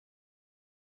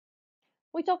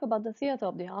We talk about the theatre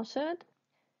of the assurdo,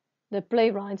 the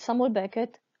playwright Samuel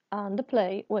Beckett, and the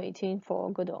play Waiting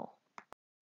for Godot.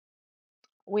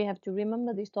 We have to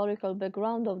remember the historical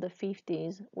background of the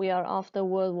 50s. We are after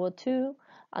World War II,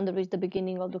 and there is the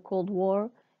beginning of the Cold War.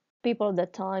 People at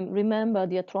that time remember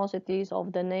the atrocities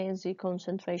of the Nazi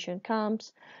concentration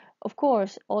camps. Of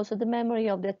course, also the memory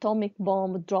of the atomic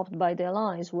bomb dropped by the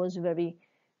Allies was very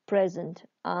present.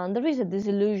 And there is a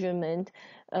disillusionment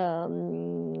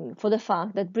for the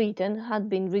fact that Britain had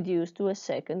been reduced to a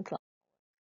second class.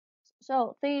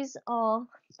 So these are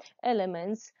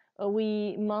elements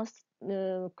we must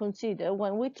consider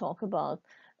when we talk about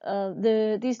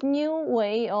this new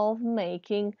way of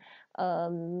making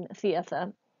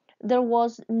theatre. There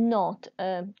was not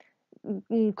a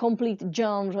complete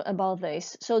genre about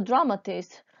this. So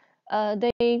dramatists,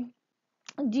 they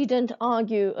didn't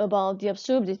argue about the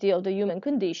absurdity of the human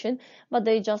condition, but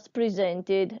they just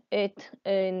presented it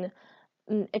in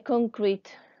a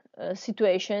concrete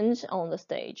situations on the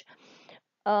stage.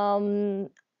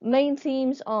 Main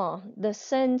themes are the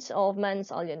sense of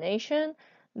man's alienation,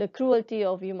 the cruelty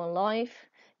of human life,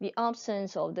 the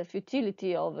absence of the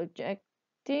futility of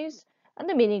objectives, and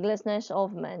the meaninglessness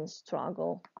of man's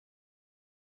struggle.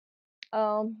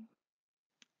 Um,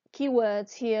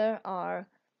 Keywords here are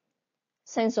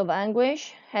sense of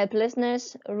anguish,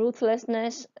 helplessness,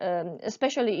 ruthlessness,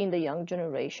 especially in the young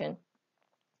generation.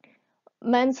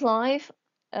 Man's life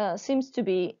seems to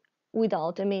be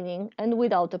without a meaning and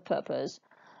without a purpose.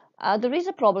 There is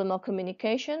a problem of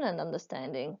communication and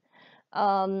understanding.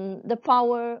 The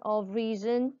power of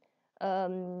reason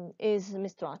is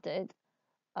mistrusted.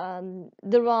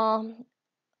 There are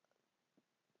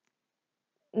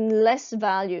less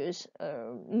values,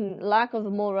 lack of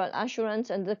moral assurance,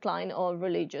 and decline of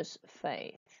religious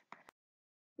faith.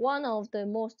 One of the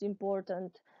most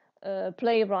important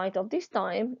playwright of this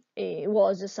time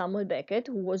was Samuel Beckett,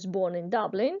 who was born in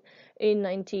Dublin in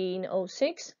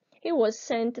 1906. He was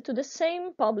sent to the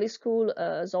same public school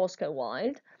as Oscar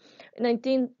Wilde. In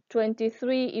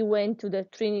 1923, he went to the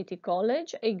Trinity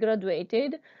College. He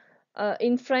graduated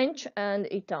in French and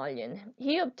Italian.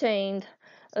 He obtained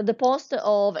the post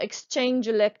of exchange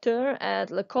lecturer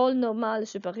at l'École Normale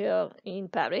Supérieure in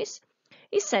Paris.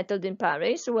 He settled in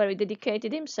Paris, where he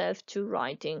dedicated himself to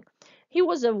writing. He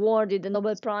was awarded the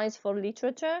Nobel Prize for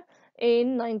Literature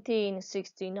in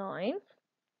 1969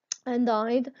 and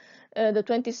died the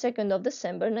 22nd of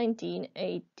December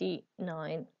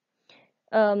 1989.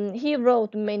 He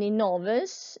wrote many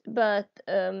novels, but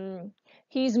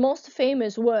his most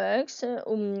famous works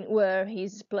were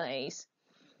his plays.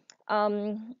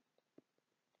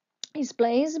 His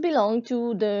plays belong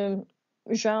to the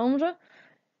genre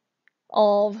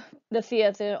of the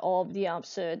theatre of the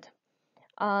absurd.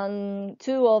 And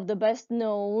two of the best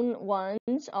known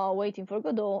ones are Waiting for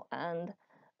Godot and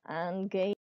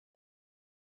Gay.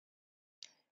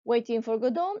 Waiting for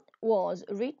Godot was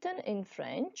written in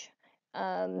French,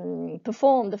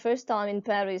 performed the first time in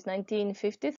Paris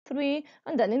 1953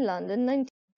 and then in London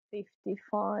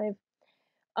 1955.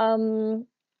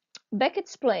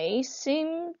 Beckett's plays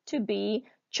seem to be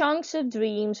chunks of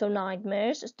dreams or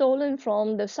nightmares stolen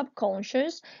from the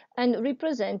subconscious and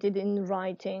represented in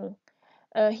writing.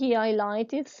 He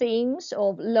highlighted themes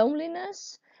of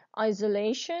loneliness,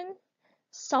 isolation,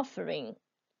 suffering,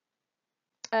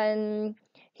 and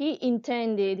he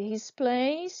intended his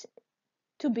plays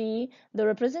to be the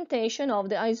representation of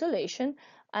the isolation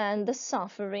and the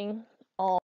suffering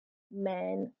of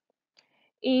men.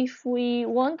 If we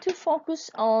want to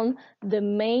focus on the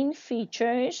main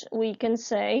features, we can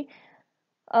say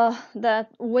that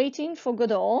Waiting for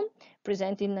Godot,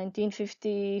 presented in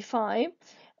 1955,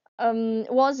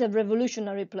 was a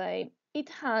revolutionary play. It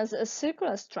has a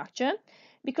circular structure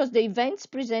because the events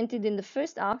presented in the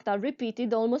first act are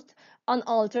repeated almost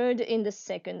unaltered in the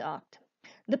second act.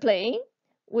 The play,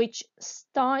 which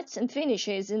starts and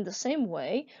finishes in the same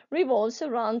way, revolves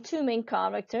around two main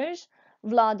characters,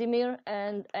 Vladimir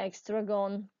and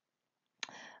Extragon.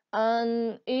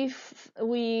 And if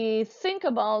we think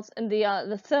about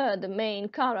the third main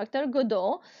character,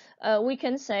 Godot, we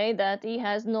can say that he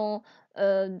has no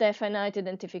definite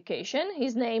identification.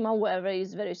 His name, however,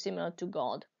 is very similar to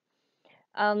God.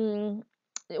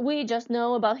 We just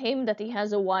know about him that he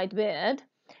has a white beard,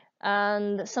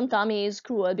 and sometimes he is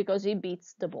cruel because he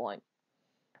beats the boy.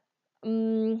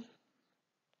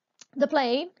 The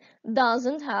play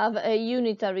doesn't have a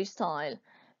unitary style.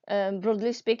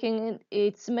 Broadly speaking,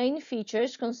 its main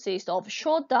features consist of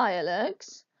short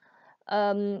dialogues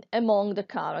among the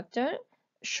character,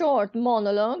 short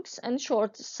monologues, and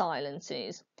short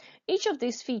silences. Each of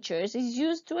these features is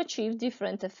used to achieve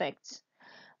different effects.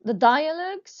 The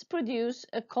dialogues produce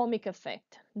a comic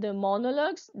effect. The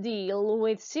monologues deal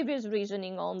with serious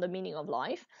reasoning on the meaning of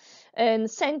life, and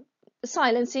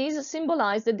silences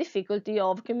symbolize the difficulty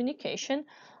of communication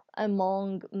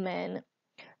among men.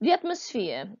 The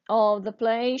atmosphere of the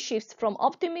play shifts from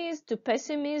optimism to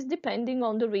pessimism depending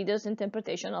on the reader's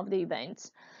interpretation of the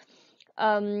events.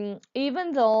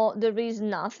 Even though there is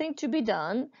nothing to be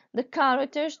done, the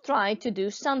characters try to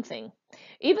do something.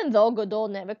 Even though Godot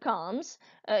never comes,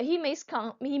 he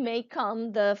may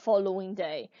come the following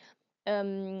day,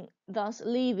 thus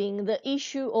leaving the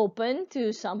issue open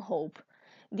to some hope.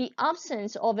 The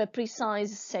absence of a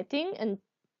precise setting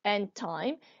and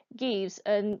time gives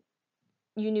a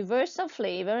universal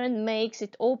flavor and makes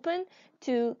it open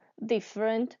to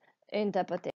different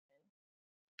interpretations.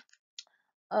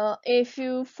 If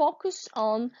you focus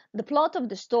on the plot of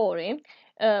the story,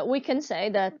 we can say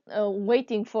that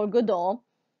Waiting for Godot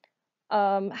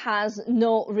has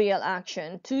no real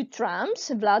action. Two tramps,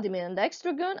 Vladimir and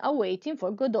Extragon, are waiting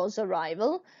for Godot's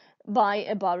arrival by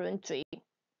a barren tree.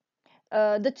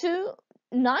 The two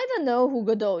neither know who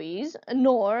Godot is,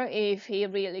 nor if he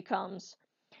really comes.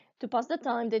 To pass the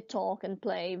time, they talk and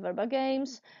play verbal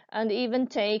games, and even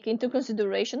take into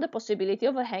consideration the possibility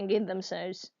of hanging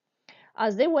themselves.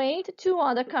 As they wait, two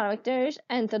other characters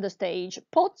enter the stage,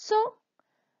 Pozzo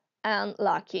and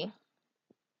Lucky.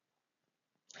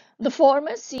 The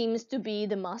former seems to be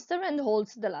the master and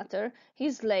holds the latter,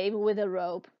 his slave, with a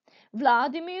rope.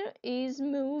 Vladimir is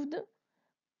moved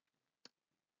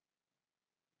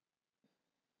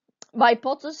by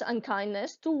Pozzo's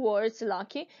unkindness towards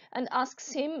Lucky and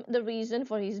asks him the reason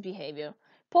for his behavior.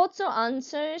 Pozzo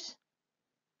answers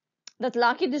that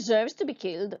Lucky deserves to be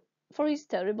killed for his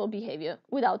terrible behavior,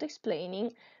 without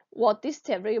explaining what this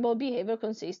terrible behavior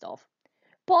consists of.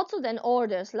 Pozzo then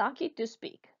orders Lucky to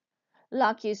speak.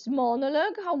 Lucky's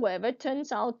monologue, however,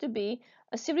 turns out to be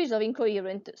a series of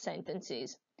incoherent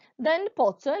sentences. Then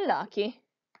Pozzo and Lucky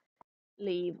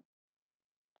leave.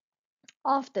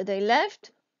 After they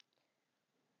left,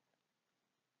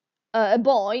 a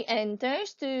boy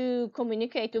enters to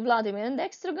communicate to Vladimir and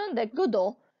Extragon that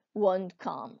Godot won't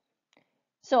come.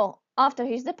 So after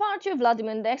his departure,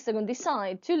 Vladimir and Hexagon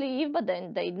decide to leave, but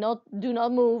then they do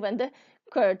not move, and the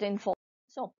curtain falls.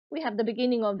 So we have the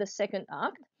beginning of the second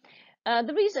act.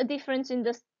 There is a difference in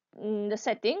the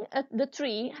setting. The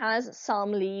tree has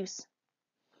some leaves.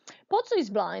 Pozzo is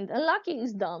blind and Lucky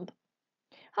is dumb.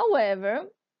 However,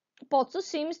 Pozzo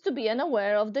seems to be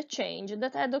unaware of the change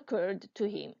that had occurred to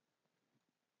him.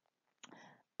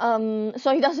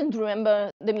 So he doesn't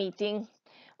remember the meeting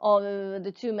of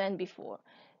the two men before.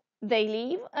 They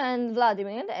leave, and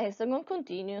Vladimir and Hexagon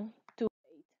continue to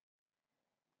wait.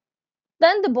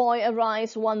 Then the boy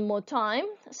arrives one more time,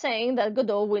 saying that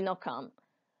Godot will not come.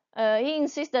 He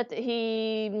insists that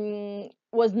he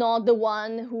was not the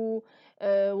one who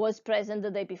was present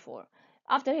the day before.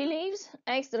 After he leaves,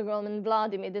 Hexagon and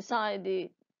Vladimir decide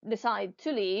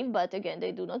to leave, but again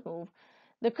they do not move.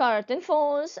 The curtain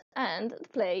falls and the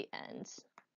play ends.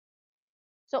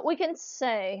 So we can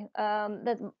say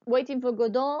that Waiting for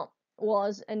Godot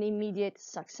was an immediate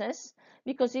success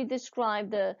because it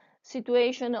described the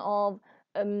situation of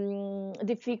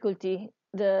difficulty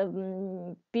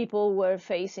the people were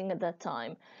facing at that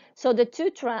time. So the two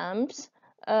tramps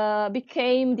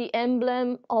became the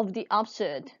emblem of the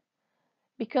absurd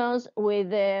because with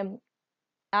their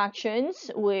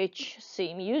actions, which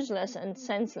seem useless and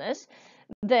senseless,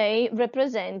 they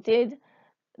represented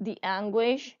the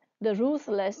anguish, the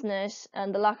ruthlessness,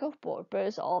 and the lack of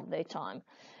purpose of their time.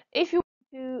 If you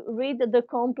want to read the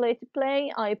complete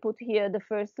play, I put here the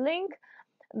first link.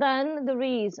 Then there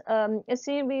is a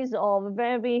series of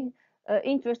very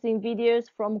interesting videos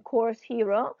from Course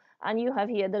Hero, and you have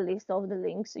here the list of the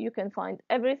links. You can find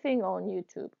everything on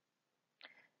YouTube.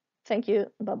 Thank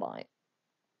you. Bye bye.